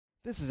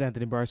This is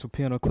Anthony Bryce with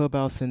Piano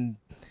Clubhouse, and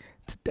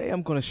today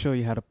I'm going to show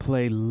you how to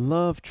play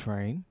Love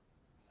Train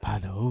by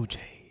the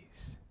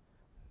Ojays,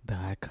 the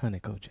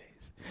iconic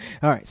Ojays.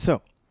 All right,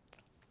 so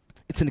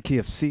it's in the key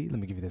of C. Let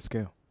me give you that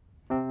scale.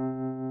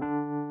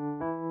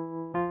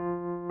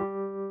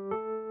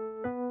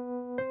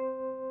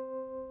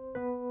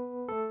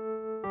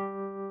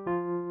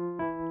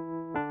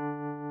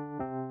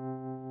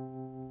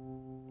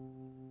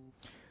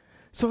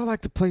 So I like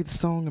to play the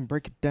song and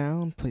break it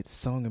down, play the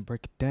song and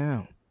break it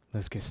down.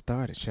 Let's get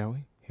started, shall we?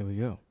 Here we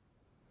go.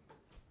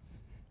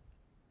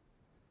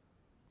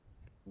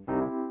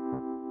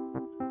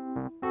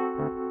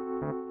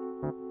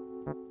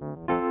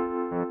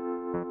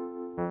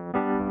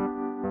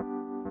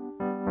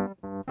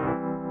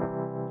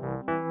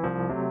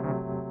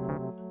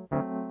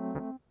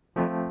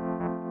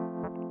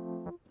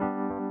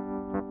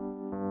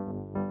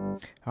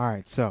 All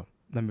right, so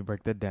let me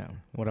break that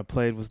down. What I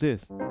played was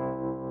this.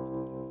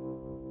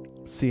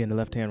 C in the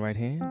left hand, right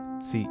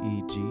hand, C,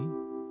 E, G,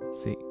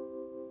 C.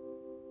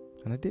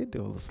 And I did do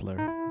a little slur,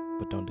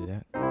 but don't do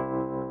that.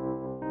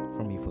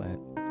 From E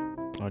flat,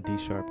 or D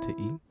sharp to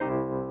E.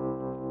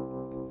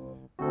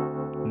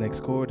 Next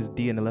chord is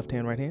D in the left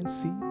hand, right hand,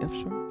 C, F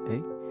sharp,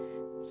 A,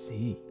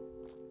 C.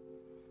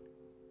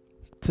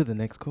 To the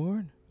next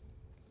chord.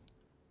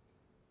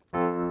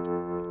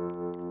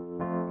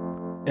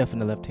 F in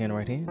the left hand,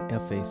 right hand,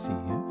 F, A, C,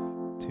 F,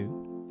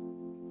 2.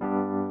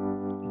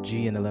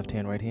 G in the left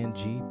hand, right hand,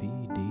 G, B,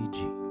 D,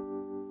 G.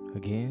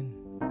 Again.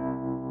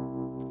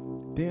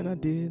 Then I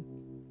did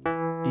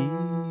E,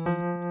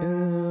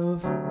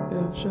 F,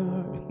 F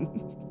sharp.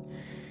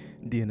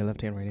 D in the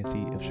left hand, right hand,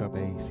 C, F sharp,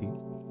 A, C.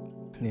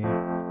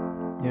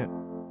 Yeah.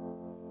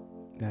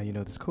 Now you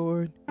know this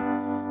chord.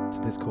 To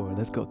this chord.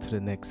 Let's go to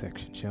the next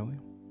section, shall we?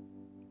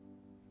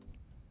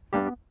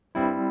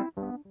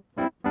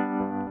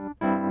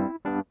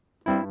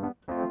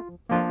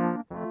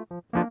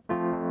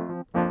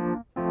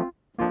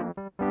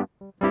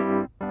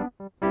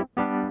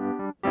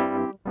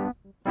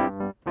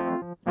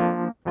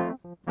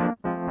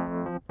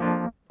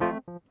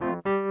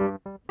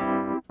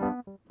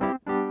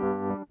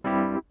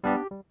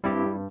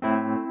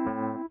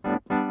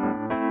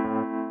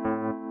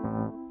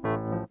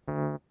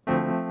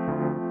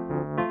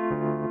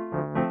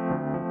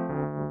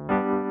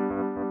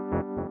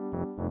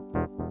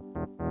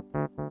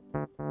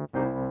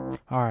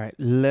 All right,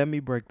 let me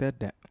break that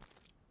down.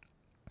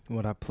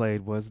 What I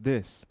played was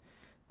this.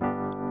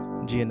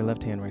 G in the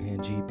left hand, right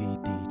hand, G, B,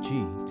 D,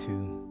 G,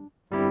 to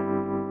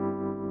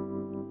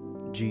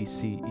G,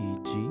 C, E,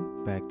 G,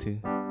 back to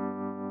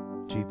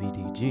G, B,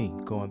 D, G,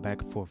 going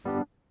back and forth.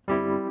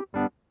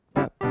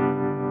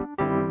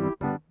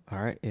 All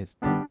right, it's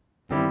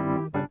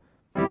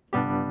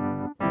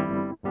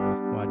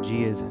while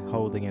G is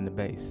holding in the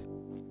bass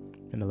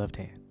in the left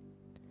hand.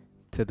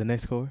 To the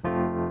next chord,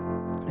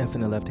 F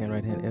in the left hand,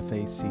 right hand, F,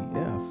 A, C,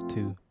 F,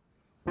 to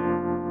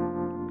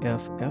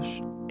F,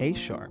 A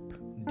sharp,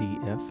 D,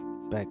 F,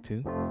 back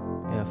to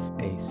F,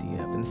 A, C,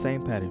 F, in the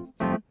same pattern.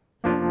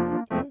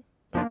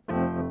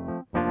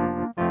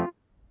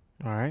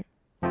 All right.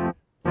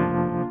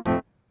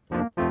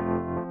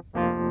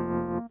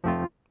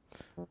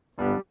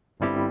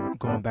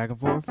 Going back and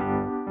forth.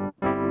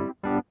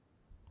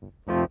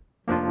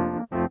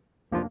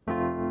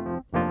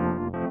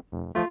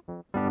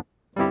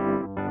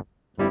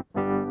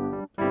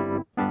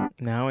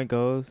 Now it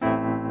goes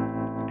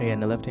A in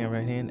the left hand,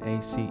 right hand, A,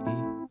 C, E.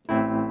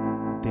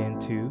 Then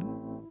to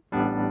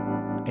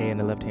A in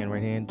the left hand,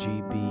 right hand,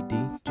 G, B, D,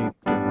 G,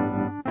 D.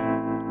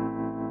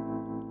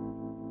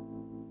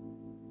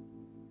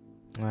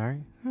 All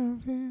right.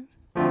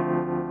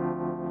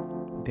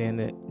 Then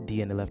the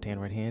D in the left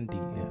hand, right hand, D,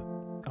 F,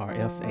 or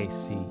F, A,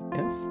 C,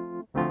 F.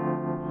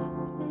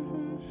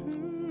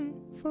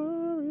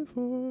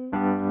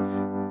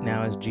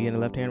 Now it's G in the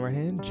left hand, right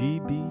hand,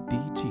 G, B, D,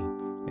 G.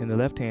 And the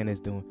left hand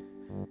is doing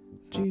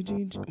G,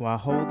 G, G. While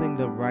holding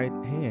the right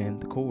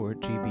hand, the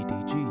chord, G, B, D,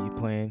 G, you're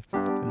playing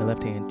in the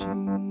left hand, G,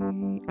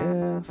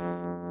 F,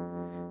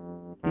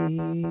 E,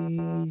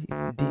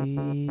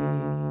 D,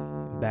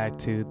 back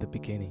to the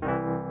beginning.